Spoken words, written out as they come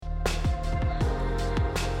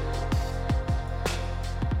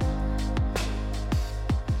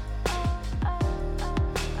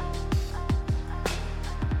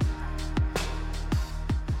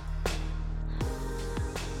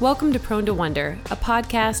Welcome to Prone to Wonder, a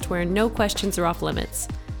podcast where no questions are off limits.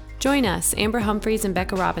 Join us, Amber Humphreys and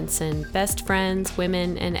Becca Robinson, best friends,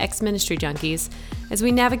 women, and ex-ministry junkies, as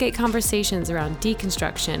we navigate conversations around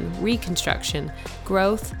deconstruction, reconstruction,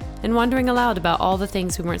 growth, and wondering aloud about all the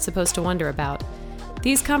things we weren't supposed to wonder about.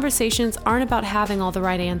 These conversations aren't about having all the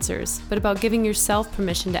right answers, but about giving yourself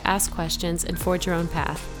permission to ask questions and forge your own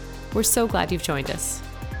path. We're so glad you've joined us.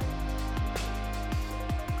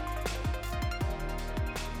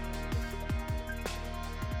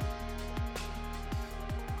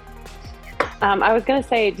 I was going to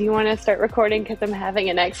say, do you want to start recording because I'm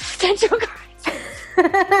having an existential crisis?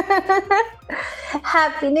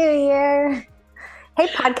 Happy New Year. Hey,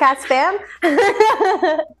 podcast fam.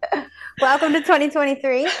 Welcome to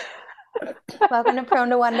 2023. Welcome to Prone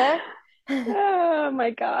to Wonder. Oh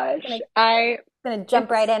my gosh. I'm going to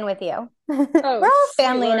jump right in with you. We're all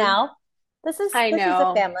family now. This is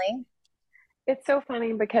a family. It's so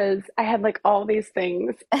funny because I had like all these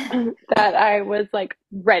things that I was like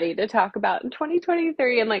ready to talk about in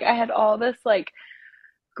 2023. And like I had all this like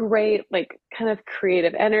great, like kind of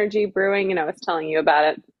creative energy brewing, and I was telling you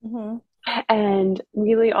about it. Mm-hmm. And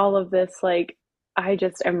really all of this, like, I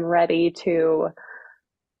just am ready to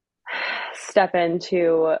step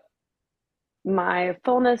into my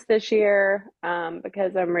fullness this year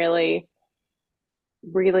because I'm really,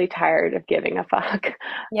 really tired of giving a fuck.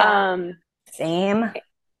 Yeah. Same.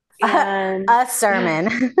 And a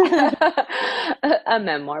sermon. a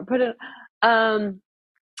memoir. But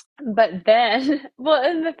then, well,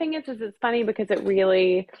 and the thing is it's funny because it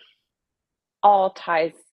really all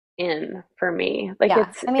ties in for me. Like,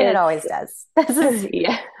 yeah, it always does.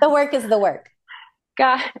 Yeah. The work is the work.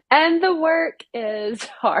 God, and the work is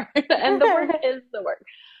hard, and the work is the work.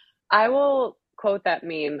 I will quote that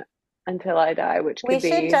meme until I die, which could we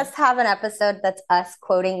should just have an episode that's us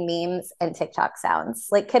quoting memes and TikTok sounds.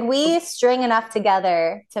 Like, could we string enough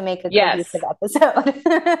together to make a cohesive episode?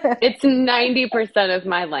 It's 90% of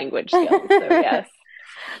my language skills, so yes.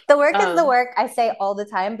 The work is the work, I say all the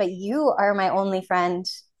time, but you are my only friend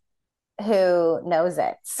who knows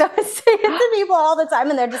it. So I say it to people all the time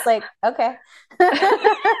and they're just like, okay.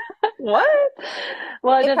 What?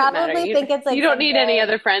 Well, it they doesn't probably matter. think it's like you don't need any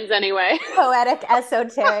other friends anyway. Poetic,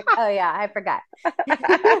 esoteric. Oh yeah, I forgot.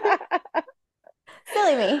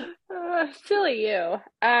 Silly me. Silly you.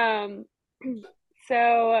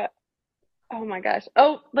 So, oh my gosh.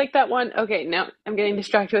 Oh, like that one. Okay, no, I'm getting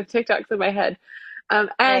distracted with TikToks in my head. And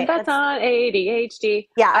right, that's on ADHD.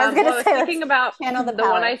 Yeah, I was going to say, thinking about the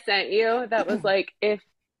power. one I sent you that was like, if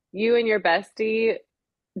you and your bestie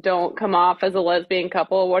don't come off as a lesbian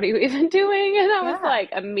couple, what are you even doing? And I was like,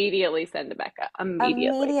 immediately send to Becca.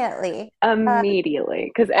 Immediately.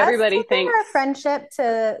 Because everybody thinks our friendship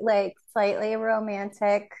to like slightly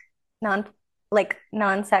romantic,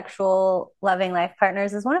 non-sexual loving life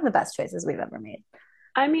partners is one of the best choices we've ever made.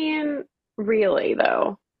 I mean, really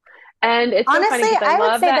though. And it's honestly, so funny because I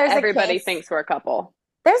love that everybody thinks we're a couple.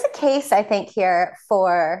 There's a case, I think, here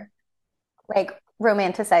for like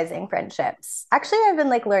romanticizing friendships. Actually, I've been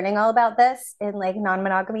like learning all about this in like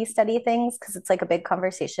non-monogamy study things because it's like a big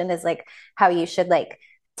conversation is like how you should like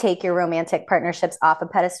take your romantic partnerships off a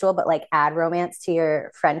pedestal, but like add romance to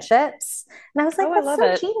your friendships. And I was like,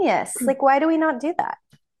 that's so genius. Like, why do we not do that?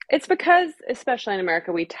 It's because, especially in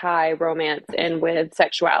America, we tie romance in with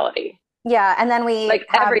sexuality. Yeah, and then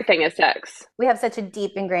everything is sex. We have such a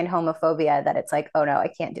deep ingrained homophobia that it's like, oh no, I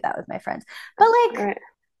can't do that with my friends. But like, right.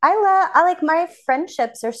 I like my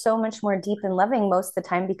friendships are so much more deep and loving most of the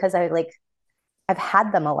time because I've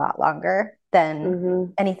had them a lot longer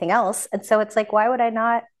than anything else, and so it's like, why would I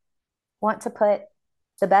not want to put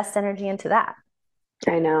the best energy into that?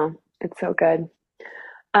 I know, it's so good.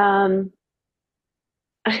 I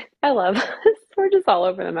love we're just all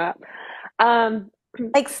over the map.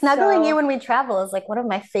 Like snuggling you when we travel is like one of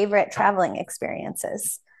my favorite traveling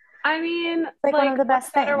experiences. I mean, like one of the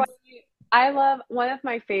best things. I love one of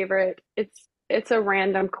my favorite. It's a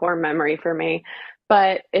random core memory for me,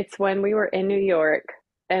 but it's when we were in New York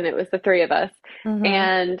and it was the three of us,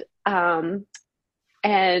 and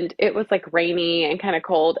it was like rainy and kind of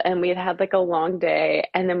cold, and we had like a long day,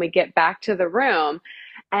 and then we get back to the room.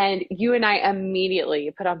 And you and I immediately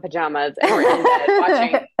put on pajamas and we're in bed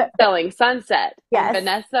watching Selling Sunset. Yes. And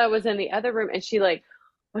Vanessa was in the other room and she's like,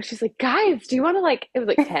 guys, do you want to it was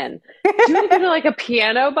like 10. Do you want to go to like a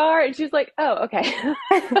piano bar? And she's like, oh, okay. she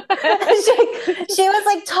was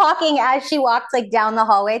like talking as she walked like down the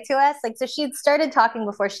hallway to us. Like, so she'd started talking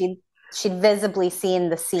before she'd visibly seen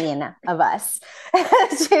the scene of us.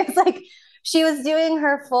 She was doing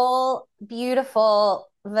her full, beautiful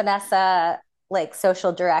Vanessa like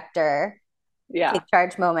social director Yeah. take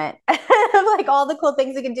charge moment of like all the cool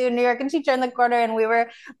things we can do in New York. And she turned the corner and we were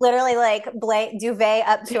literally like duvet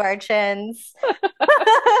up to our chins.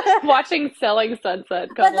 Watching Selling Sunset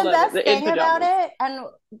But coupled the up best in thing about pajamas. it, and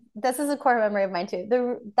this is a core memory of mine too,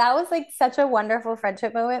 that was like such a wonderful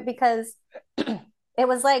friendship moment because it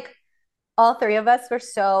was like all three of us were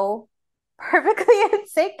so perfectly in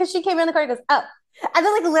sync because she came in the car and goes, oh. And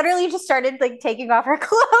then like literally just started like taking off her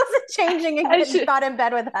clothes and changing and got in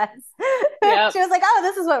bed with us. Yep. She was like, oh,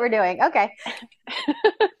 this is what we're doing. Okay.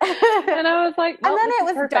 And I was like, And well, then this it is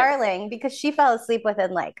was perfect. darling because she fell asleep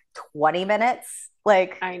within like 20 minutes.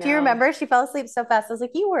 Like, I do you know. remember? She fell asleep so fast. I was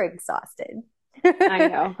like, you were exhausted. I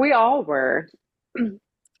know. We all were.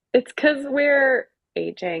 It's because we're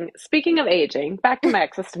aging. Speaking of aging, back to my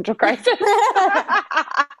existential crisis.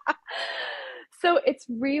 So it's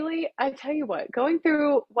really, I tell you what, going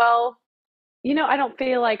through, well, I don't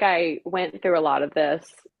feel like I went through a lot of this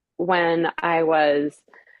when I was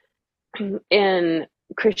in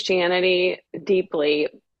Christianity deeply.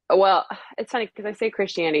 Well, it's funny because I say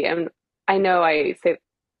Christianity, and I know I say,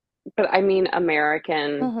 but I mean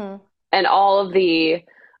American Mm-hmm. and all of the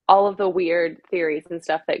weird theories and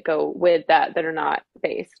stuff that go with that are not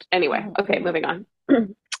based. Anyway, okay, Mm-hmm. moving on.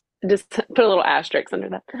 Just put a little asterisk under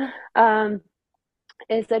that. Um,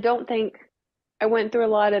 is I don't think I went through a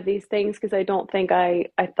lot of these things because I don't think I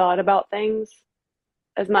thought about things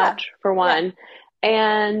as Yeah. much for Yeah. one,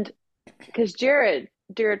 and because Jared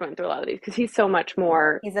went through a lot of these because he's so much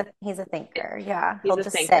more. He's a thinker. Yeah. He's He'll a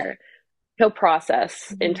just sit. thinker. He'll process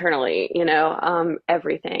Mm-hmm. internally,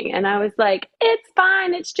 everything. And I was like, it's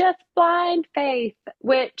fine. It's just blind faith,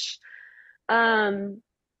 which um,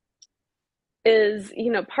 is,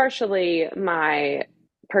 partially my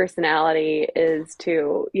personality is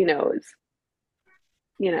to,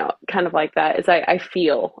 kind of like that is I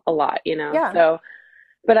feel a lot, Yeah. so,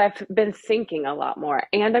 but I've been thinking a lot more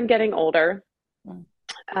and I'm getting older. Mm.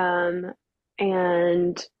 Um,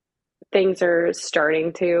 and things are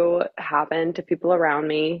starting to happen to people around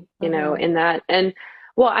me, Mm-hmm. in that. And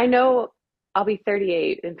well, I know I'll be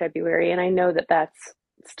 38 in February, and I know that that's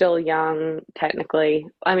still young, technically.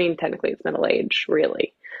 I mean, technically it's middle age,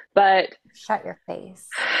 really. But Shut your face.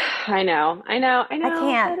 I I know,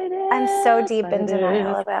 can't. I'm so deep but in it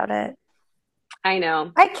denial is. about it. I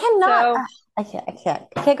know. I cannot. So I can't. I can't.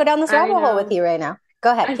 I can't go down this I rabbit hole with know. you right now.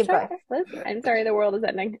 Go ahead. I'm Keep sorry. going. Listen, I'm sorry the world is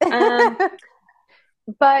ending.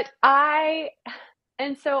 But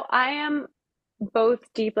and so I am both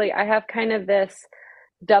deeply, I have kind of this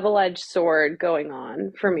double-edged sword going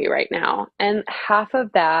on for me right now. And half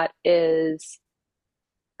of that is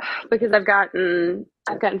because I've gotten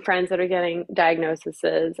friends that are getting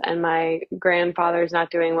diagnoses and my grandfather's not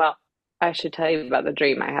doing well. I should tell you about the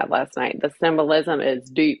dream I had last night. The symbolism is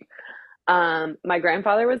deep. My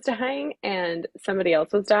grandfather was dying and somebody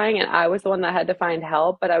else was dying, and I was the one that had to find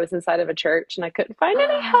help, but I was inside of a church and I couldn't find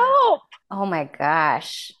any help. Oh my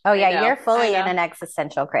gosh. Oh I yeah, know, you're I fully in know. an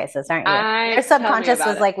existential crisis, aren't you? Your Tell me subconscious about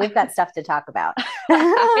was it. like, we've got stuff to talk about.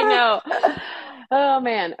 I know. Oh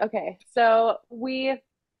man. Okay. So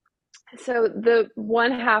the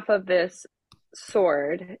one half of this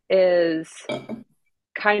sword is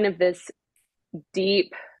kind of this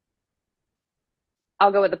deep,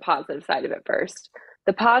 I'll go with the positive side of it first.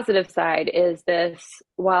 The positive side is this,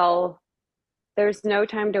 well, there's no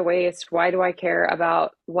time to waste. Why do I care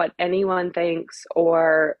about what anyone thinks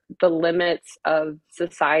or the limits of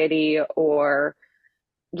society or,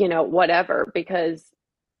 whatever? Because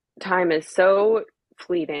time is so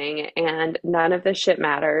fleeting and none of this shit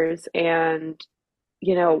matters. And,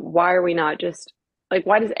 why are we not just like,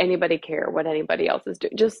 why does anybody care what anybody else is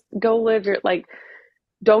doing? Just go live your, like,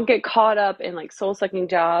 don't get caught up in like soul sucking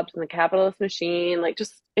jobs and the capitalist machine. Like,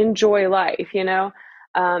 just enjoy life,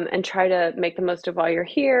 and try to make the most of while you're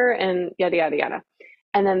here and yada, yada, yada.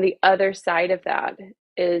 And then the other side of that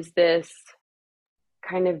is this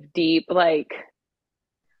kind of deep, like,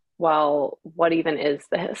 well, what even is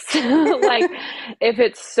this? Like, if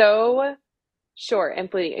it's so short and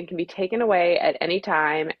fleeting and can be taken away at any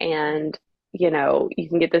time, and you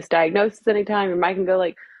can get this diagnosis anytime, your mind can go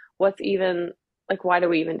like, what's even like, why do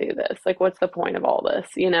we even do this? Like, what's the point of all this?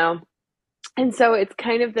 And so it's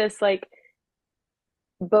kind of this like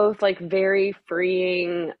both like very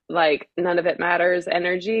freeing, like none of it matters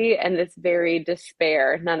energy, and this very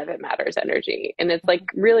despair, none of it matters energy. And it's like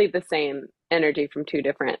really the same energy from two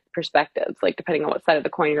different perspectives, like depending on what side of the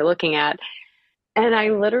coin you're looking at. And I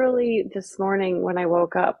literally this morning when I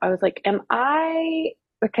woke up, I was like,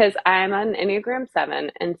 because I'm an Enneagram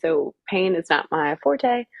 7, and so pain is not my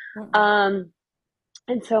forte. Um,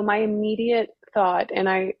 and so my immediate thought, and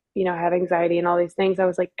I have anxiety and all these things, I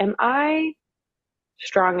was like, am I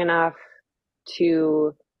strong enough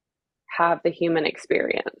to have the human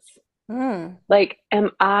experience. Mm. Like,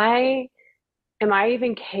 am I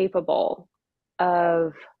even capable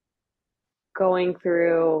of going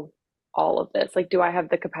through all of this? Like, do I have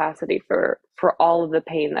the capacity for all of the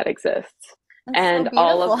pain that exists That's so and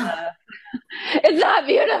all of beautiful. the it's not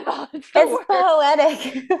beautiful, it's the It's worst.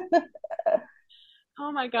 poetic.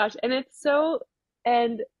 Oh my gosh. And it's so,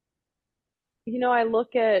 and I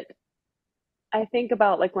look at, I think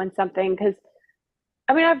about like when something, because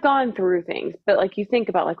I mean, I've gone through things, but like you think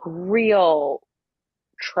about like real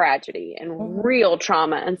tragedy and Mhm. real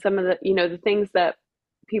trauma and some of the, the things that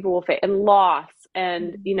people will face and loss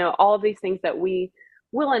and, Mhm. all of these things that we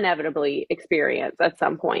will inevitably experience at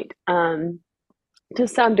some point, to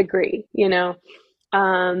some degree,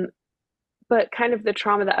 um, but kind of the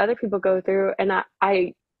trauma that other people go through. And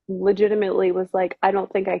I legitimately was like, I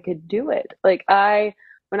don't think I could do it. Like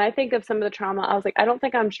when I think of some of the trauma, I was like, I don't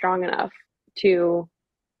think I'm strong enough to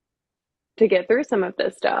get through some of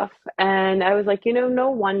this stuff. And I was like, no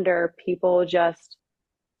wonder people just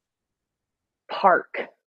park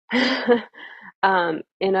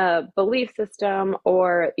in a belief system,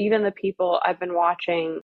 or even the people I've been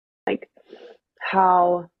watching, like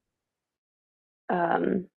how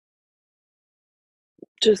um,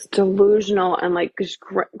 just delusional and like just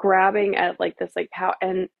grabbing at like this, like how,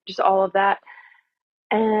 and just all of that.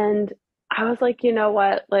 And I was like, you know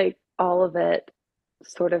what? Like all of it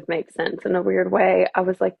sort of makes sense in a weird way. I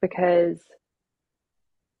was like,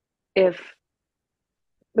 if,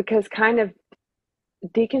 because kind of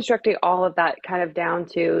deconstructing all of that kind of down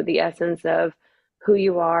to the essence of who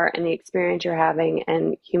you are and the experience you're having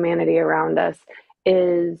and humanity around us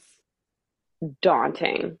is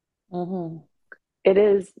daunting. Mhm.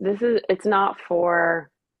 It's not for,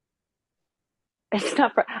 I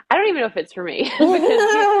don't even know if it's for me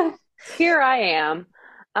because here I am.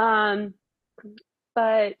 Um,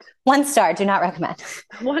 but 1 star, do not recommend.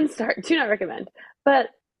 1 star, do not recommend. But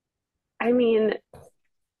I mean,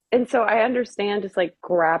 and so I understand just like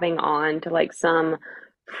grabbing on to like some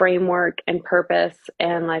framework and purpose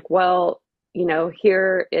and like, well,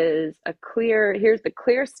 here's the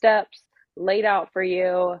clear steps laid out for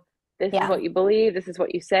you. This is Yeah. what you believe, this is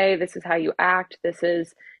what you say, this is how you act, this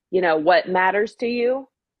is, what matters to you.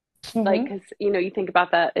 Like, Hmm. because, you think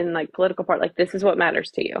about that in like political part, like this is what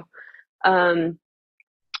matters to you. Um,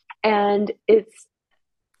 and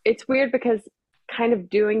it's weird because kind of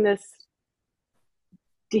doing this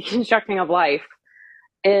deconstructing of life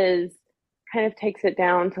is kind of takes it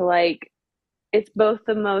down to like it's both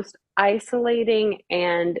the most isolating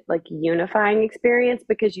and like unifying experience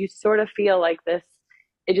because you sort of feel like this,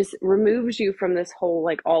 it just removes you from this whole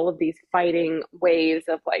like all of these fighting waves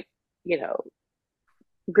of like, you know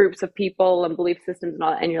groups of people and belief systems and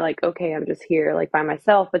all that, and you're like, okay, I'm just here like by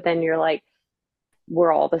myself, but then you're like,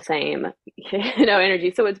 we're all the same,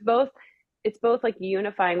 energy. So it's both like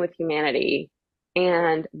unifying with humanity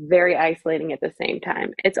and very isolating at the same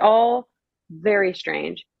time. It's all very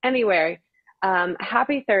strange. Anyway,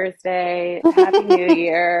 happy Thursday, happy New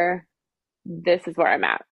Year. This is where I'm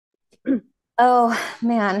at. Oh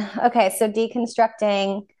man. Okay, so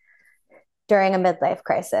deconstructing during a midlife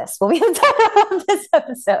crisis. Well, we have talked about this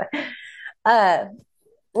episode, uh,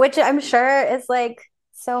 which I'm sure is like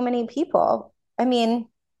so many people. I mean,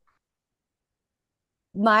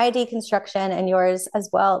 my deconstruction and yours as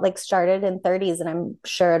well, like started in 30s, and I'm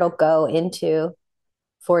sure it'll go into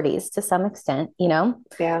 40s to some extent, you know?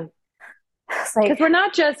 Yeah, It's because like, we're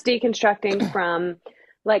not just deconstructing from,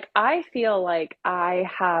 like, I feel like I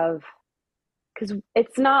have, because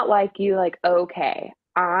it's not like you like, okay,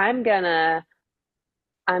 I'm gonna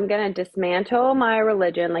dismantle my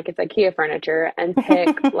religion like it's IKEA furniture and pick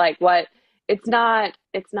like what, it's not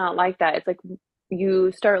like that. It's like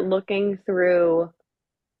you start looking through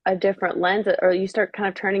a different lens, or you start kind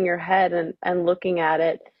of turning your head and looking at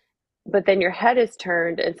it, but then your head is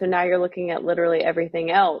turned, and so now you're looking at literally everything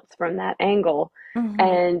else from that angle. mhm,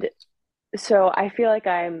 And so I feel like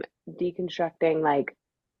I'm deconstructing like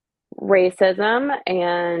racism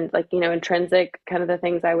and like, intrinsic kind of the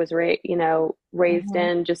things I was raised mhm,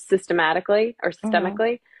 in just systematically or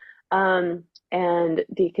mhm, systemically, and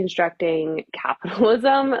deconstructing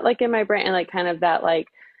capitalism like in my brain, and like kind of that like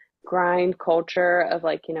grind culture of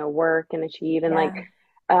like, work and achieve, and like,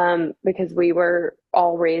 yeah, because we were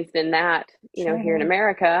all raised in that, here in sure.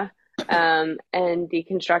 America, and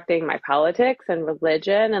deconstructing my politics and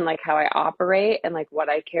religion and like how I operate and like what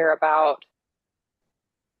I care about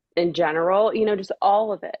in general, just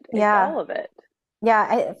all of it. It's Yeah. all of it.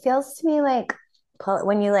 Yeah. It feels to me like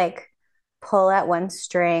when you like pull at one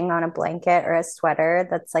string on a blanket or a sweater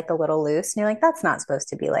that's like a little loose, and you're like, that's not supposed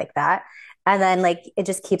to be like that. And then like it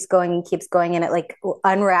just keeps going and it like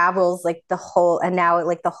unravels like the whole, and now it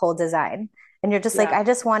like the whole design. And you're just like, Yeah, I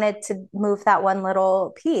just wanted to move that one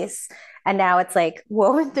little piece. And now it's like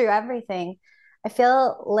woven through everything. I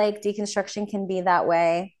feel like deconstruction can be that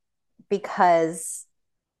way because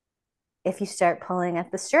if you start pulling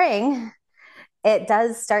at the string, it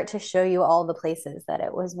does start to show you all the places that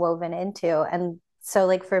it was woven into. And so,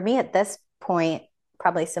 like, for me at this point,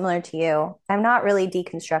 probably similar to you, I'm not really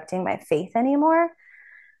deconstructing my faith anymore,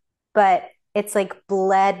 but it's like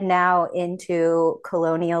bled now into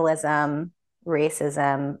colonialism,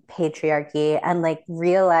 racism, patriarchy, and like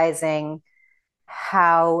realizing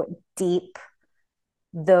how deep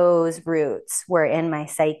those roots were in my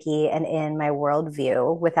psyche and in my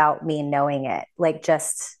worldview without me knowing it. Like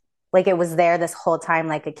just like it was there this whole time,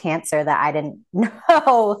 like a cancer that I didn't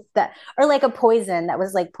know that, or like a poison that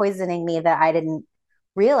was like poisoning me that I didn't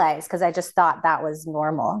realize because I just thought that was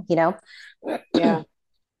normal, you know? yeah,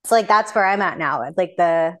 So like that's where I'm at now.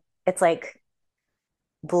 It's like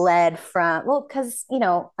bled from, well, because, you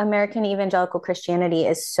know, American evangelical Christianity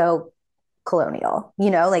is so colonial, you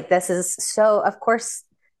know, like this is so, of course,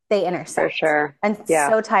 they for intersect sure. and Yeah,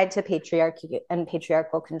 so tied to patriarchy and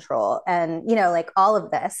patriarchal control. And, you know, like all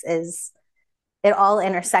of this is, it all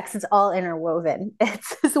intersects, it's all interwoven.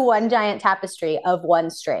 It's this one giant tapestry of one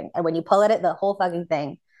string. And when you pull at it, the whole fucking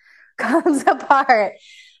thing comes apart.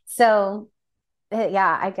 So,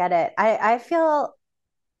 yeah, I get it. I feel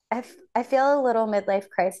a little midlife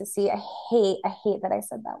crisis-y. I hate that I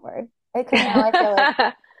said that word. Because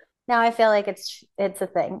now I feel like it's a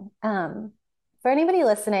thing. For anybody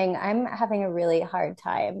listening, I'm having a really hard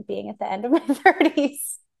time being at the end of my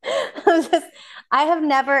 30s. I have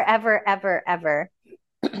never, ever, ever, ever,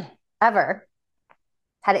 ever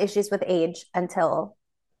had issues with age until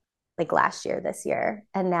like last year, this year.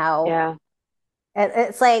 And now yeah.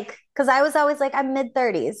 it's like, because I was always like, I'm mid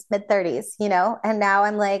 30s, you know? And now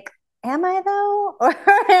I'm like, am I though?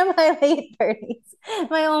 Or am I late 30s?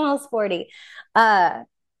 Am I almost 40? Uh,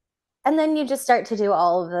 and then you just start to do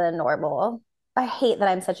all of the normal. I hate that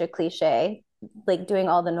I'm such a cliche, like doing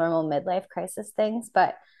all the normal midlife crisis things,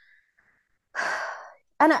 but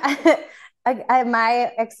and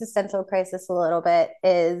my existential crisis a little bit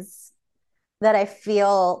is that I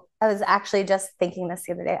feel I was actually just thinking this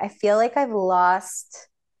the other day. I feel like I've lost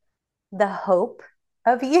the hope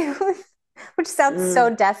of youth, which sounds so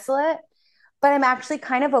Mm, desolate, but I'm actually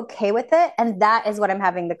kind of okay with it. And that is what I'm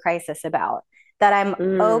having the crisis about. That I'm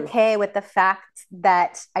mm, okay with the fact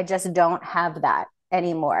that I just don't have that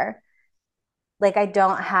anymore. Like, I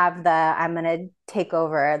don't have I'm going to take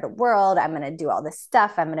over the world. I'm going to do all this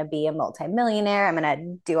stuff. I'm going to be a multimillionaire. I'm going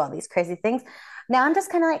to do all these crazy things. Now I'm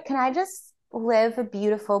just kind of like, can I just live a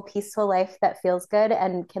beautiful, peaceful life that feels good?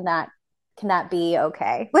 And can that be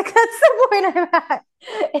okay? Like, that's the point I'm at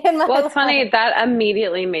in well, my it's funny life. that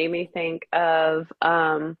immediately made me think of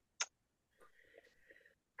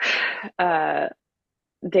uh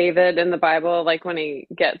David in the Bible, like when he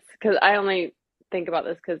gets, because I only think about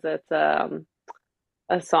this because it's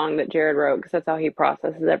a song that Jared wrote, because that's how he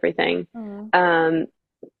processes everything. Mm, Um,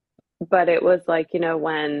 but it was like, you know,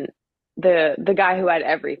 when the guy who had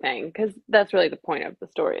everything, because that's really the point of the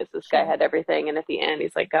story, is this guy sure. had everything, and at the end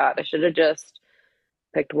he's like, God, I should have just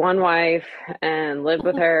picked one wife and lived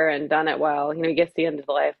with her and done it well. You know, he gets to the end of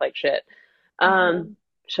the life like shit. Um, Mhm.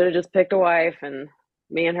 should have just picked a wife, and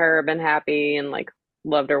me and her have been happy and like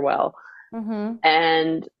loved her well. Mhm.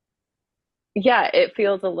 And yeah, it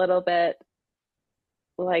feels a little bit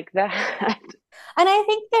like that. And I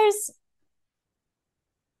think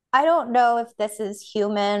I don't know if this is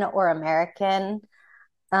human or American,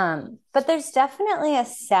 but there's definitely a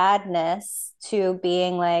sadness to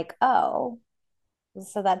being like, oh,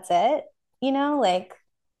 so that's it. You know, like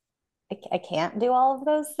I can't do all of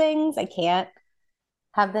those things. I can't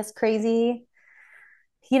have this crazy,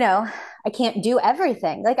 you know, I can't do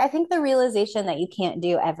everything. Like I think the realization that you can't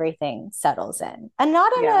do everything settles in. And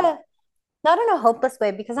Yeah. not in a hopeless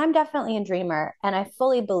way, because I'm definitely a dreamer and I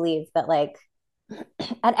fully believe that like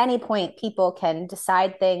at any point people can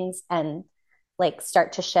decide things and like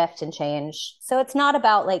start to shift and change. So it's not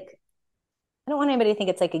about like I don't want anybody to think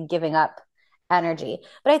it's like a giving up energy,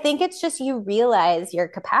 but I think it's just you realize your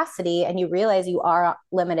capacity and you realize you are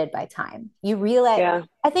limited by time. You realize Yeah.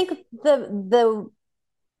 I think the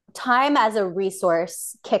time as a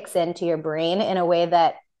resource kicks into your brain in a way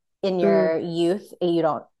that in Mm, your youth you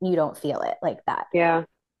don't feel it like that. yeah.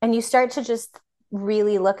 And you start to just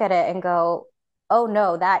really look at it and go, oh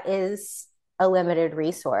no, that is a limited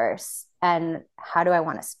resource. And how do I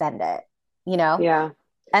want to spend it? you know? Yeah.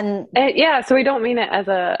 And Yeah, so we don't mean it as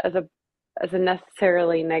a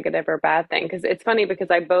necessarily negative or bad thing, because it's funny because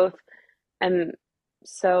I both am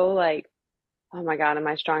so like, oh my God, am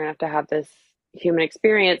I strong enough to have this human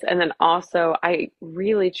experience? And then also I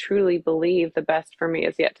really truly believe the best for me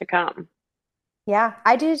is yet to come. yeah,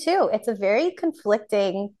 I do too. It's a very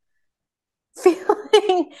conflicting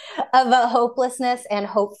feeling of a hopelessness and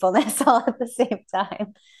hopefulness all at the same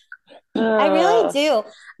time. I really Ugh. do.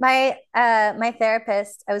 My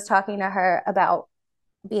therapist, I was talking to her about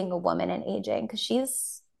being a woman and aging because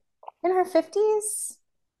she's in her 50s.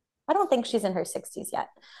 I don't think she's in her 60s yet.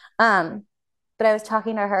 Um, but I was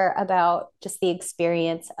talking to her about just the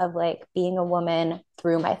experience of like being a woman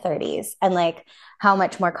through my 30s and like how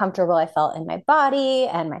much more comfortable I felt in my body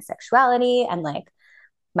and my sexuality and like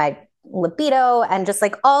my libido and just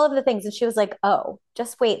like all of the things. And she was like, oh,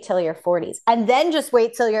 just wait till your 40s and then just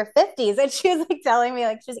wait till your 50s. And she was like telling me,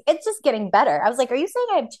 like, it's just getting better. I was like, are you saying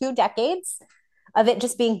I have 2 decades of it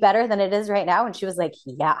just being better than it is right now? And she was like,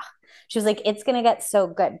 yeah. She was like, it's going to get so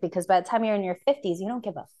good because by the time you're in your 50s, you don't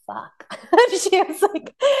give a fuck. She was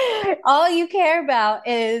like, all you care about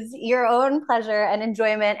is your own pleasure and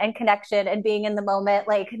enjoyment and connection and being in the moment.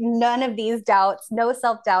 Like, none of these doubts, no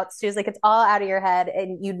self doubts. She was like, it's all out of your head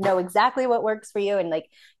and you know exactly what works for you. And like,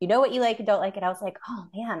 you know what you like and don't like. And I was like, oh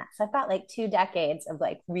man. So I've got like 2 decades of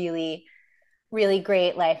like really, really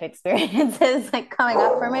great life experiences like coming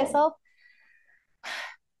up for myself.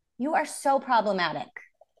 You are so problematic.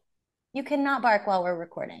 You cannot bark while we're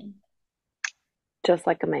recording. Just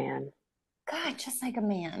like a man. God, just like a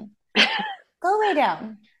man. Go lay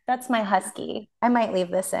down. That's my husky. I might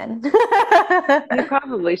leave this in. You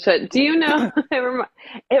probably should. Do you know,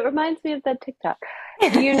 it reminds me of that TikTok.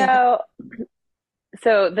 Do you know,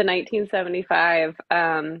 so the 1975,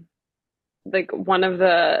 like one of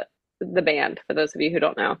the band, for those of you who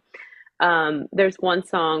don't know, there's one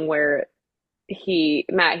song where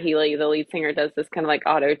Matt Healy, the lead singer, does this kind of like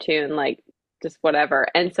auto tune, like just whatever.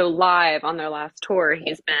 And so live on their last tour,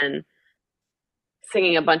 he's been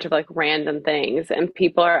singing a bunch of like random things, and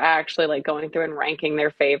people are actually like going through and ranking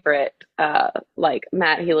their favorite like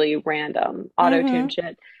Matt Healy random auto tune Hmm.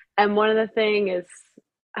 shit. And one of the thing is,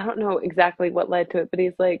 I don't know exactly what led to it, but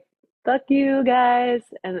he's like, "Fuck you guys,"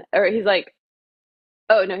 and or he's like,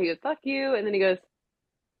 "Oh no," he goes, "Fuck you," and then he goes,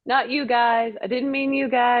 "Not you guys. I didn't mean you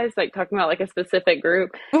guys," like talking about like a specific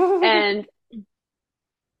group.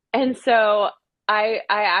 And so I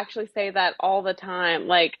actually say that all the time.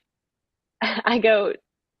 Like I go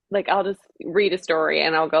like I'll just read a story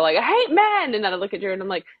and I'll go like, "I hate men," and then I look at you and I'm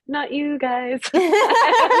like, "Not you guys."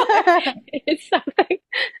 Like, it's something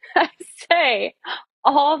I say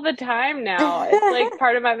all the time now. It's like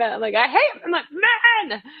part of my men. I'm like, I hate. I'm like,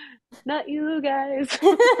 "Men, not you guys."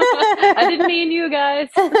 I didn't mean you guys.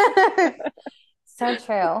 So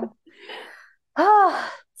true.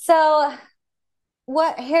 Oh, so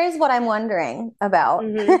here's what I'm wondering about.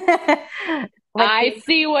 Hmm. Like I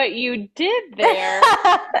see what you did there.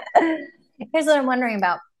 here's what I'm wondering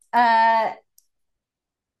about. Uh,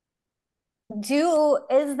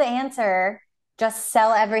 is the answer just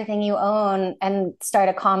sell everything you own and start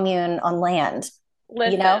a commune on land,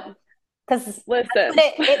 you know? Listen, Because that's what listen.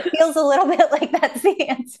 it feels a little bit like that's the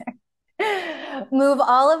answer. Move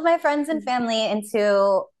all of my friends and family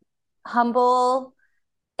into humble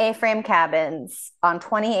A-frame cabins on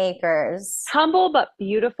 20 acres. Humble but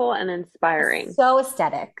beautiful and inspiring. So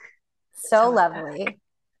aesthetic, so So aesthetic. lovely.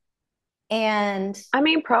 And I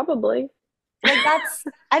mean, probably. like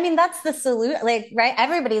I mean, that's the salute. Like, right?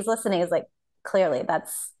 Everybody's listening is like, clearly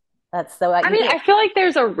that's the what I you mean, do. I feel like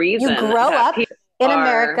there's a You reason grow that up people in are.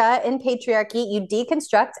 America in patriarchy, you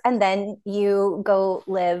deconstruct, and then you go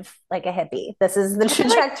live like a hippie. This is the I feel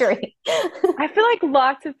like trajectory. I feel like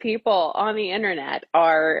lots of people on the internet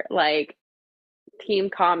are like team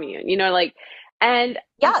commune, like, and I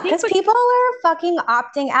Yeah, think because what, people are fucking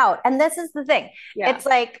opting out. And this is the thing. yeah, It's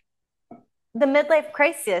like the midlife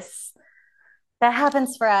crisis that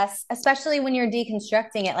happens for us, especially when you're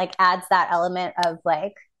deconstructing it, like adds that element of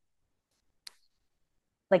like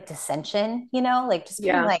dissension, like just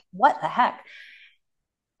being yeah, like, what the heck?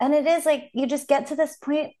 And it is like you just get to this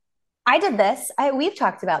point. I did this. We've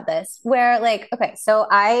talked about this where like, okay, so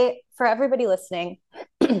for everybody listening,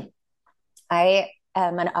 I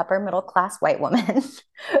am an upper middle class white woman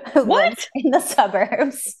who lives what? in the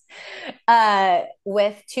suburbs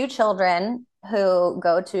with 2 children who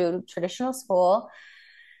go to traditional school.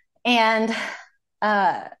 And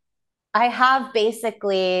uh, I have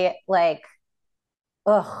basically like,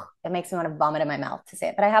 ugh, it makes me want to vomit in my mouth to say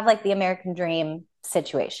it, but I have like the American dream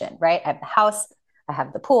situation, right? I have the house, I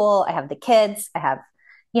have the pool, I have the kids, I have,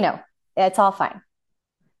 you know, It's all fine.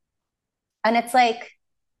 And it's like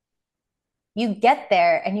you get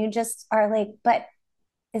there and you just are like, but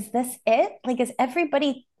is this it? Like, is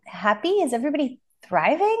everybody happy? Is everybody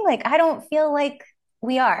thriving? Like, I don't feel like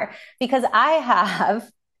we are because I have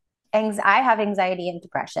anxiety and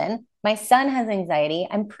depression. My son has anxiety.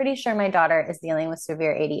 I'm pretty sure my daughter is dealing with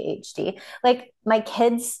severe ADHD. Like my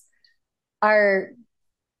kids are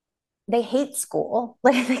they hate school.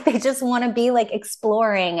 Like they just want to be like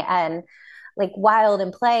exploring and like wild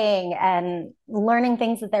and playing and learning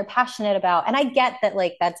things that they're passionate about. And I get that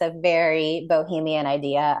like that's a very bohemian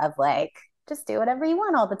idea of like just do whatever you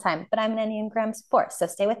want all the time. But I'm an Enneagram 4, so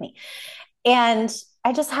stay with me. And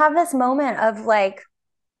I just have this moment of like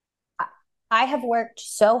I have worked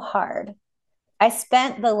so hard. I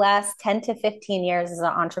spent the last 10 to 15 years as an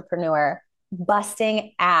entrepreneur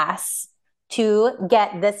busting ass to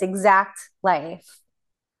get this exact life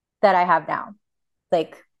that I have now,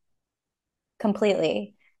 like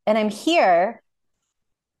completely. And I'm here,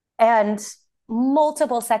 and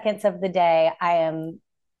multiple seconds of the day, I am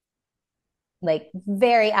like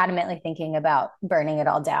very adamantly thinking about burning it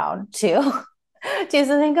all down to do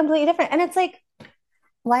something completely different. And it's like,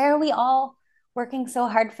 why are we all working so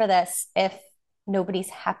hard for this if nobody's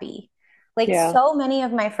happy? Like Yeah. so many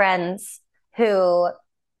of my friends who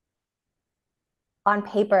on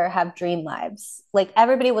paper have dream lives, like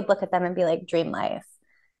everybody would look at them and be like, dream life.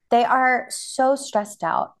 They are so stressed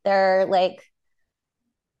out. They're like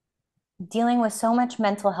dealing with so much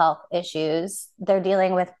mental health issues. They're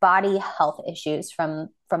dealing with body health issues from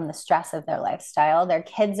the stress of their lifestyle. Their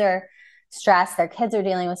kids are stressed, their kids are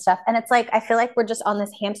dealing with stuff, and it's like I feel like we're just on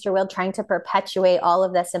this hamster wheel trying to perpetuate all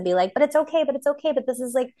of this and be like, but it's okay, but it's okay, but this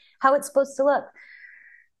is like how it's supposed to look.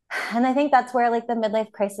 And I think that's where like the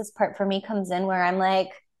midlife crisis part for me comes in, where I'm like,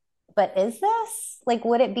 but is this like,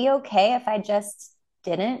 would it be okay if I just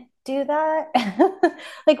didn't do that?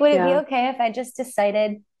 Like, would it be Yeah. okay if I just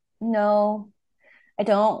decided, no, I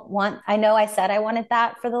don't want, I know I said I wanted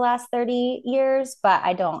that for the last 30 years, but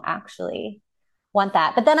I don't actually want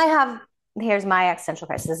that. But then here's my existential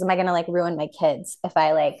crisis. Am I going to like ruin my kids if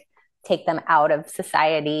I like take them out of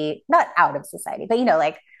society? Not out of society, but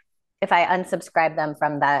like if I unsubscribe them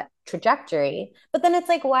from that trajectory. But then it's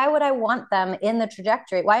like, why would I want them in the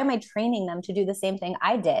trajectory? Why am I training them to do the same thing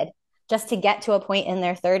I did just to get to a point in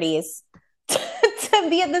their 30s to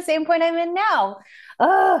be at the same point I'm in now?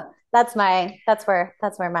 Oh, that's where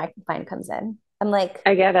my mind comes in. I'm like,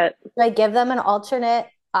 I get it. do I give them an alternate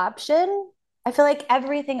option? I feel like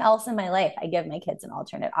everything else in my life, I give my kids an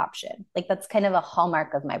alternate option. Like that's kind of a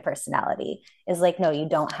hallmark of my personality is like, no, you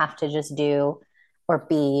don't have to just do or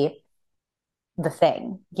be the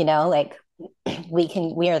thing, like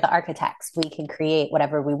we are the architects. We can create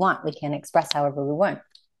whatever we want. We can express however we want.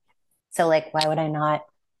 So like, why would I not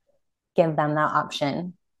give them that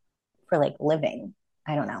option for like living?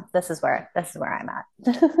 I don't know. This is where I'm at.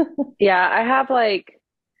 Yeah, I have like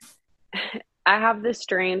I have this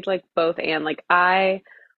strange like both and like I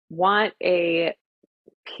want a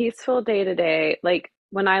peaceful day to day like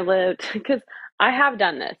when I lived because I have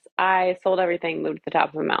done this. I sold everything, moved to the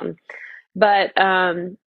top of a mountain. But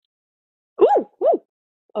ooh, ooh,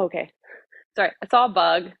 okay. Sorry, I saw a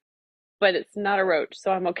bug, but it's not a roach,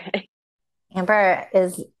 so I'm okay. Amber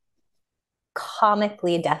is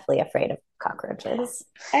comically deathly afraid of cockroaches.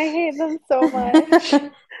 I hate them so much.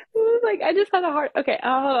 Like I just had a heart. Okay,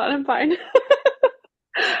 hold on, I'm fine.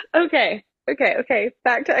 Okay, okay.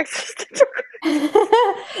 Back to existential.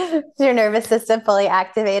 Is your nervous system fully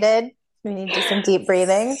activated? We need to do some deep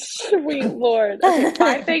breathing. Sweet Lord. Okay,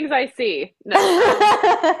 5 things I see.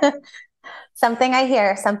 No. Something I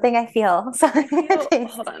hear, something I feel, something I Hold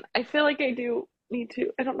taste. on. I feel like I do need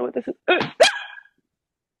to. I don't know what this is.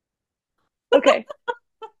 Okay.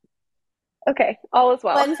 Okay. All is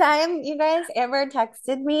well. One time, you guys, Amber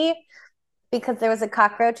texted me because there was a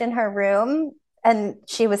cockroach in her room and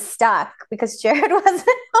she was stuck because Jared wasn't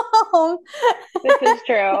home This is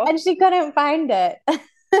true. and she couldn't find it.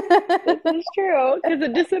 This is true because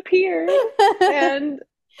it disappeared and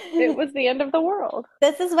it was the end of the world.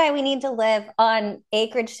 This is why we need to live on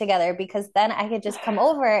acreage together because then I could just come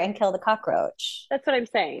over and kill the cockroach. That's what I'm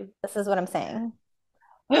saying. This is what I'm saying.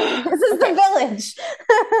 This is the village.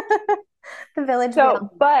 The village.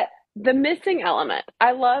 But the missing element,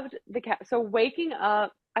 I loved the cat. So waking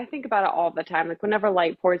up, I think about it all the time. Like whenever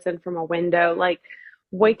light pours in from a window, like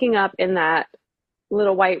waking up in that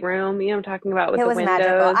little white room, I'm talking about with It the was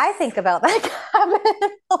magical. windows. I think about that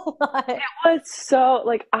cabin a lot. It was so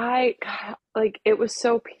like like it was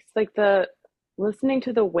so peace like the listening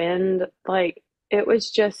to the wind, like it was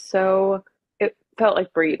just so it felt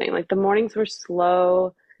like breathing. Like the mornings were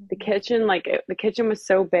slow. The kitchen, like the kitchen was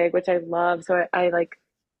so big, which I love. So I like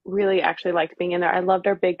really actually liked being in there. I loved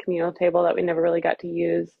our big communal table that we never really got to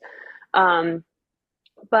use. Um,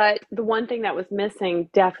 but the one thing that was missing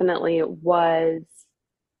definitely was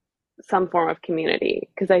some form of community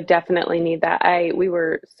because I definitely need that. We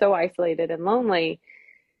were so isolated and lonely.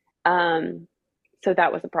 Um, so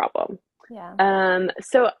that was a problem. Yeah.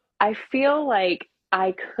 So I feel like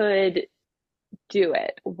I could do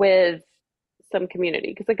it with some community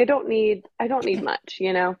because like I don't need much,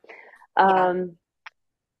 you know. Yeah. Um,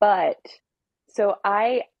 but so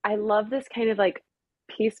I love this kind of like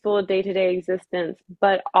peaceful day-to-day existence,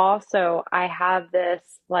 but also I have this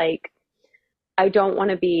like I don't want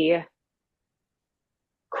to be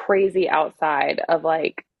crazy outside of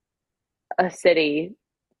like a city,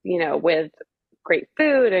 you know, with great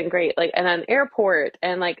food and great like and an airport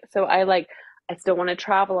and like so I still want to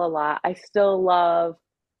travel a lot. I still love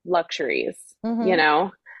luxuries, you Mm-hmm.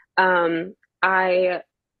 know. I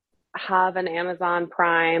have an Amazon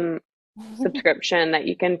Prime subscription that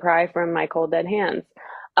you can pry from my cold dead hands.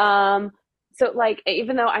 So like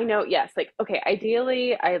even though I know yes, like okay,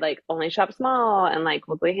 ideally I like only shop small and like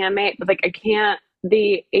locally handmade, but like I can't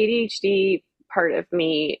the ADHD part of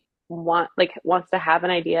me wants to have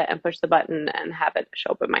an idea and push the button and have it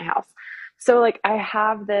show up in my house. So like I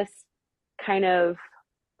have this kind of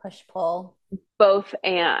Push pull. both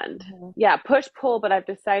and Mhm. yeah push pull but I've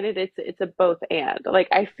decided it's a both and like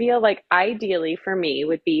I feel like ideally for me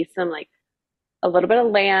would be some like a little bit of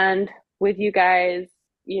land with you guys,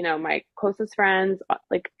 you know, my closest friends,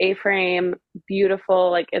 like A-frame, beautiful,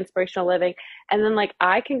 like inspirational living. And then like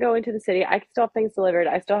I can go into the city, I can still have things delivered,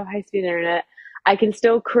 I still have high-speed internet, I can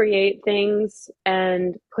still create things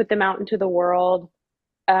and put them out into the world.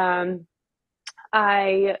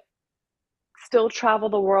 I still travel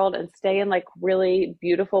the world and stay in like really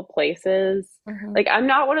beautiful places. Mhm. Like I'm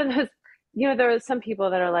not one of those, you know, there are some people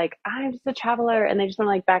that are like, I'm just a traveler and they just want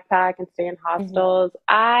to like backpack and stay in Mhm. hostels.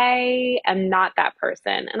 I am not that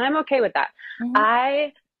person and I'm okay with that. Mhm.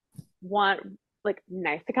 I want like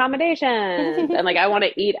nice accommodations and like I want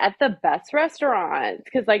to eat at the best restaurants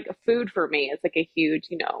because like food for me is like a huge,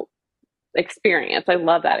 you know, experience. I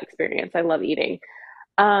love that experience. I love eating.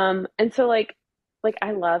 And so like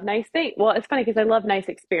I love nice things. Well, it's funny because I love nice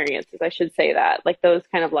experiences. I should say that. Like those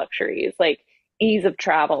kind of luxuries, like ease of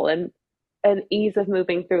travel and ease of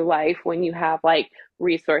moving through life when you have like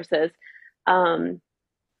resources. Um,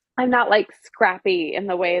 I'm not like scrappy in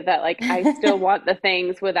the way that like I still want the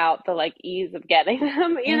things without the like ease of getting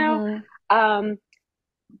them, you know? Mhm. Um,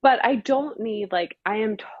 but I don't need like I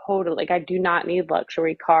am totally like I do not need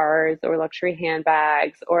luxury cars or luxury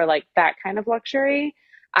handbags or like that kind of luxury.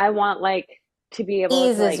 I want like to be able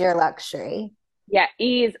Ease to is like your luxury. yeah,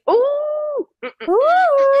 ease. Ooh. Woo!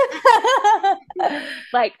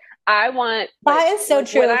 Like I want That is so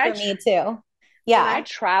like when true for me too. I Yeah.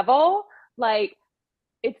 travel, like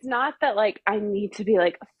it's not that like I need to be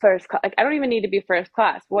like first class. Like I don't even need to be first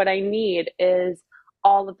class. What I need is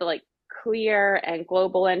all of the like clear and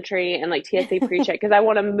global entry and like TSA pre-check because I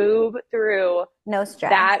want to move through No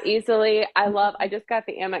stress. that easily. I Mhm. just got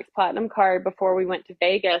the Amex Platinum card before we went to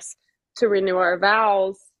Vegas to renew our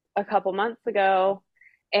vows a couple months ago.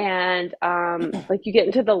 And like you get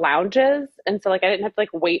into the lounges and so like I didn't have to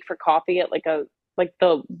like wait for coffee at like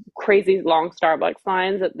the crazy long Starbucks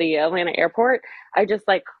lines at the Atlanta airport. I just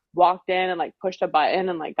like walked in and like pushed a button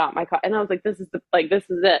and like got my coffee and I was like this is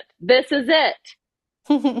it. This is it.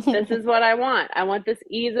 This is what I want. I want this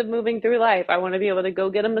ease of moving through life. I want to be able to go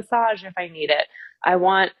get a massage if I need it. I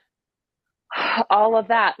want all of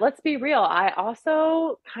that. Let's be real. I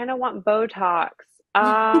also kind of want Botox.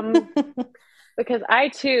 Because I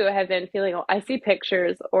too have been feeling I see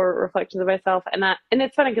pictures or reflections of myself and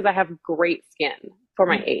it's funny because I have great skin for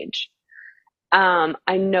my age.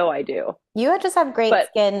 I know I do. You just have great But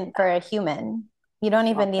skin for a human. You don't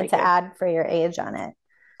even well, need thank to you. add for your age on it.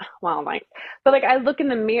 Well, like but like I look in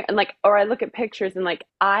the mirror and like or I look at pictures and like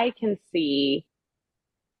I can see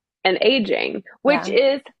an aging, which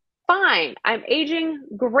Yeah. is fine. I'm aging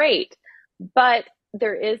great. But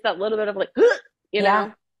there is that little bit of like you Yeah. know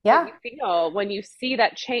that Yeah. you feel when you see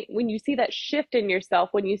that change when you see that shift in yourself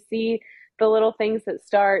when you see the little things that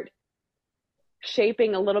start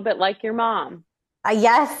shaping a little bit like your mom.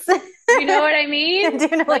 Yes. You know what I I mean? do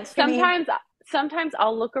know Like what you mean. sometimes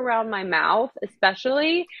I'll look around my mouth,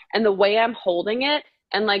 especially, and the way I'm holding it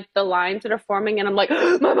and like the lines that are forming and I'm like,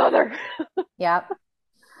 my mother. Yep.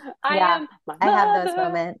 I Yeah. am my I have those mother.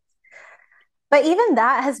 moments. But even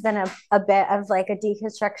that has been a bit of like a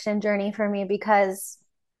deconstruction journey for me because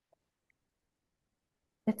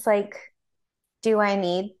it's like, do I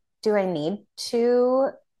need to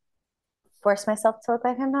force myself to look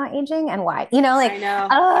like I'm not aging, and why? You know, like, I know.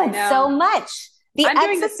 oh, I it's so know. much. The I'm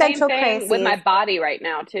doing the same existential thing with my crises. body right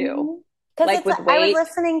now too. Because Like it's, with I was weight.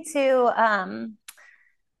 listening to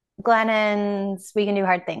Glennon's We Can Do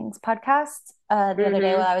Hard Things podcast the other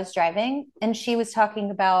day while Hmm. I was driving, and she was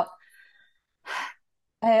talking about.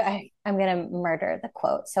 I'm gonna murder the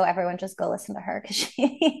quote, so everyone just go listen to her because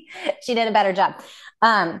she did a better job.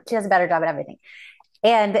 She does a better job at everything,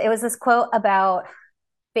 and it was this quote about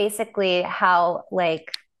basically how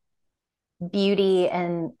like beauty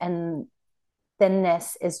and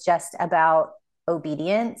thinness is just about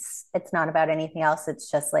obedience. It's not about anything else. It's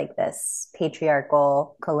just like this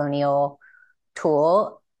patriarchal colonial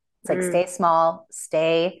tool. It's like Mm. stay small,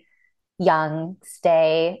 stay young,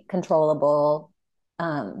 stay controllable.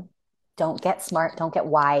 Um, don't get smart, don't get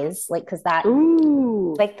wise. Like, because that,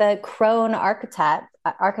 Ooh. like the crone archetype,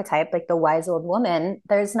 like the wise old woman,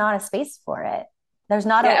 there's not a space for it.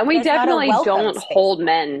 Yeah, and we There's not a definitely welcome don't space hold for it.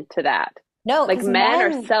 men to that. No, Like because men are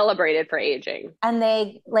men, celebrated for aging. and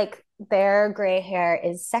they like their gray hair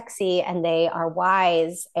is sexy and they are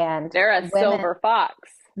wise, and They're a women, silver fox.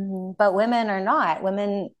 but women are not.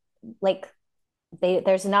 Women, like,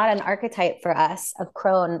 there's not an archetype for us of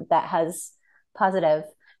crone that has positive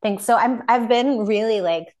things. So I've been really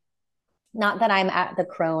like, not that I'm at the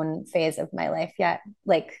crone phase of my life yet,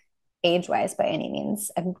 like age wise by any means.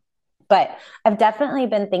 But I've definitely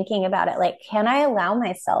been thinking about it. Like, can I allow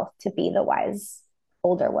myself to be the wise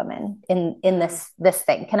older woman in this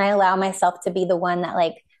thing? Can I allow myself to be the one that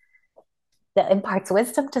like that imparts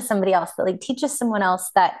wisdom to somebody else, that like teaches someone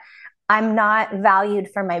else that I'm not valued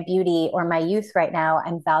for my beauty or my youth right now.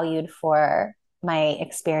 I'm valued for my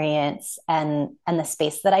experience and the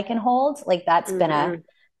space that I can hold. Like Hmm.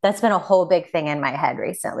 that's been a whole big thing in my head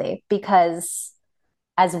recently, because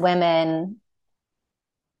as women,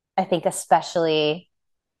 I think especially,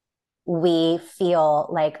 we feel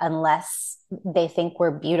like unless they think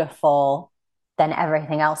we're beautiful, then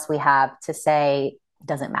everything else we have to say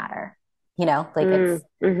doesn't matter. You know, like it's,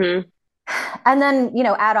 Mm-hmm. and then, you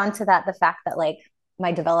know, add on to that the fact that like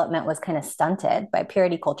my development was kind of stunted by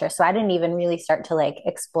purity culture. So I didn't even really start to like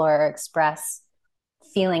explore or express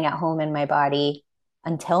feeling at home in my body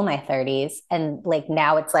until my 30s. And like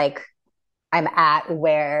now it's like I'm at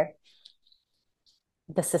where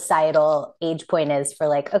the societal age point is for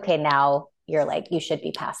like, okay, now you're like, you should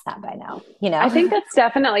be past that by now, you I know? think that's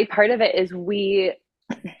definitely part of it is we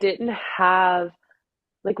didn't have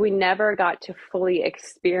like we never got to fully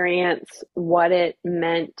experience what it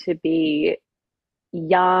meant to be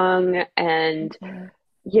young and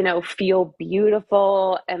feel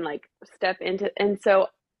beautiful and like step into and so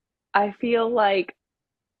I feel like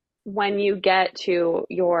when you get to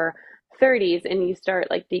your 30s and you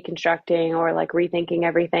start like deconstructing or like rethinking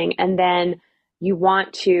everything and then you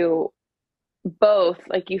want to both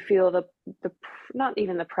like you feel the not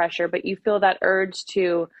even the pressure but you feel that urge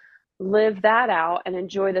to live that out and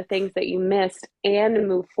enjoy the things that you missed and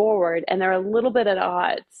move forward and they're a little bit at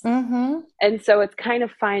odds Mm-hmm. and so it's kind of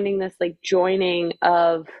finding this like joining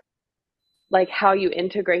of like how you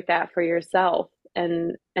integrate that for yourself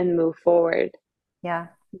and move forward. Yeah.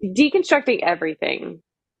 Deconstructing everything,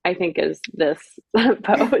 I think, is this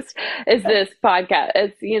post, is this podcast.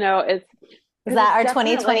 It's, it's Is because that it's our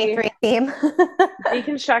definitely 2023 theme?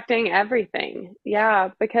 deconstructing everything. Yeah,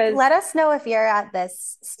 because Let us know if you're at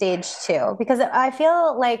this stage too, because I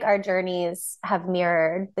feel like our journeys have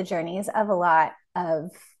mirrored the journeys of a lot of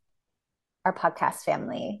our podcast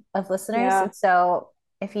family of listeners. yeah, And so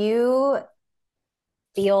if you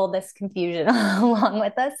feel this confusion along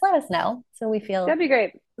with us, let us know. So that'd be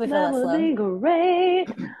great. we feel That less would alone. be great.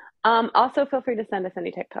 Also feel free to send us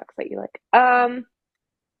any TikToks that you like.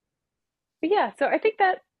 But yeah, so I think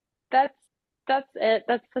that's that's it.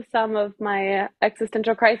 That's the sum of my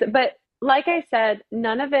existential crisis. But like I said,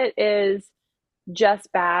 none of it is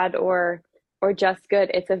just bad or just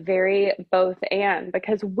good. It's a very both and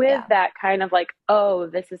because with Yeah. that kind of like, oh,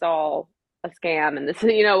 this is all a scam and this is,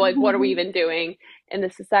 like what are we even doing in the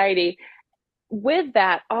society? With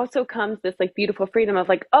that also comes this like beautiful freedom of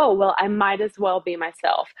like, oh, well, I might as well be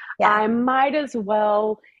myself. Yeah. I might as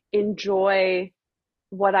well enjoy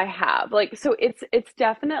what I have. Like so it's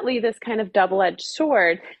definitely this kind of double-edged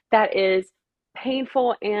sword that is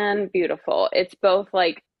painful and beautiful. It's both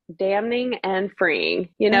like damning and freeing.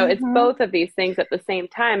 It's Mm-hmm. both of these things at the same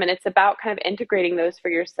time and it's about kind of integrating those for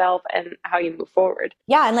yourself and how you move forward.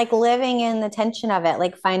 Yeah. And like living in the tension of it,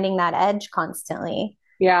 like finding that edge constantly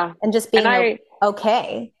Yeah. and just And being I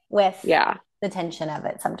okay with yeah, the tension of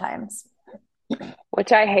it sometimes.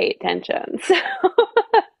 which I hate tension. So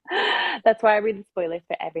that's why I read the spoilers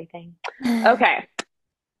for everything. Okay.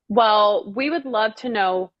 Well, we would love to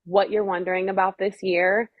know what you're wondering about this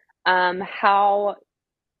year, how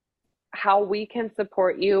we can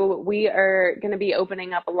support you. We are going to be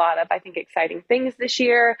opening up a lot of, I think, exciting things this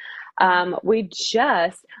year. We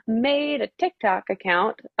just made a TikTok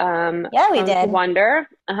account. Yeah, we Prone to did. Wonder.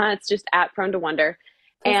 It's just at Prone to Wonder.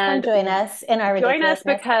 Please come join us in our join us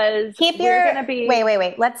ridiculousness. because Keep we're your going to be.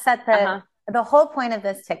 Wait. Let's set the whole point of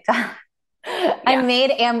this TikTok. I made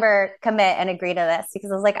Amber commit and agree to this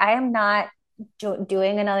because I was like, I am not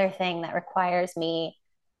doing another thing that requires me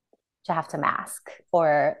to have to mask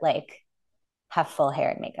or like have full hair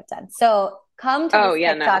and makeup done. So come to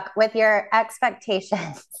this TikTok with your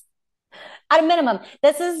expectations. At a minimum,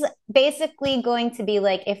 this is basically going to be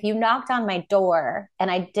like if you knocked on my door and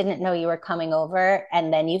I didn't know you were coming over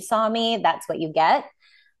and then you saw me, that's what you get.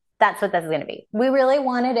 That's what this is going to be. We really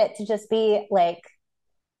wanted it to just be like,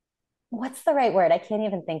 what's the right word? I can't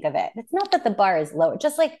even think of it. It's not that the bar is low.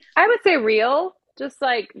 Just like, I would say real, just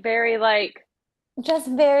like very like. Just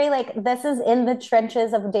very like, this is in the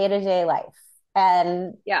trenches of day-to-day life.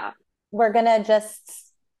 And we're going to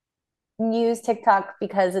just use TikTok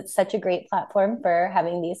because it's such a great platform for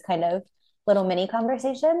having these kind of little mini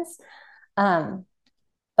conversations.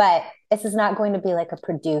 But this is not going to be like a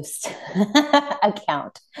produced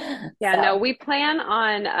account. No, we plan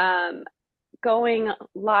on going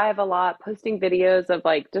live a lot, posting videos of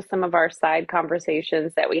like just some of our side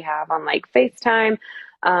conversations that we have on like FaceTime,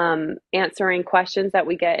 answering questions that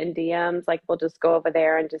we get in DMs. Like we'll just go over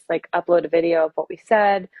there and just like upload a video of what we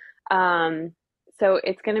said. So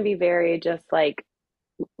it's going to be very just like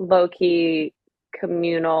low-key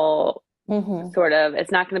communal sort of.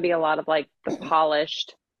 It's not going to be a lot of like the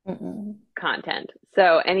polished content.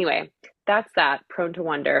 So anyway, that's that. Prone to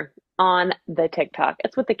Wonder on the TikTok.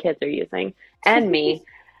 It's what the kids are using and me.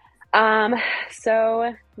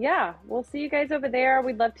 So yeah, we'll see you guys over there.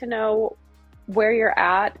 We'd love to know where you're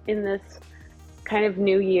at in this kind of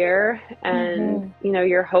new year and you know,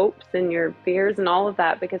 your hopes and your fears and all of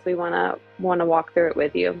that, because we want to walk through it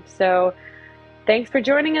with you. So thanks for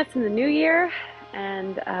joining us in the new year,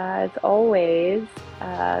 and as always,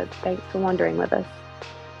 thanks for wondering with us.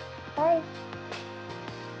 Bye.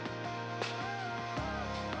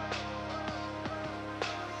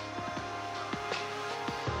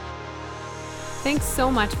 Thanks so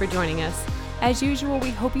much for joining us. As usual, we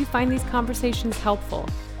hope you find these conversations helpful.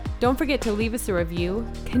 Don't forget to leave us a review,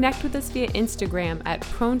 connect with us via Instagram at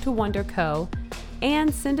Prone to Wonder Co,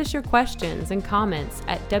 and send us your questions and comments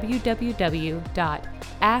at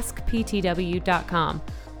www.askptw.com.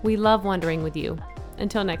 We love wondering with you.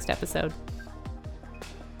 Until next episode.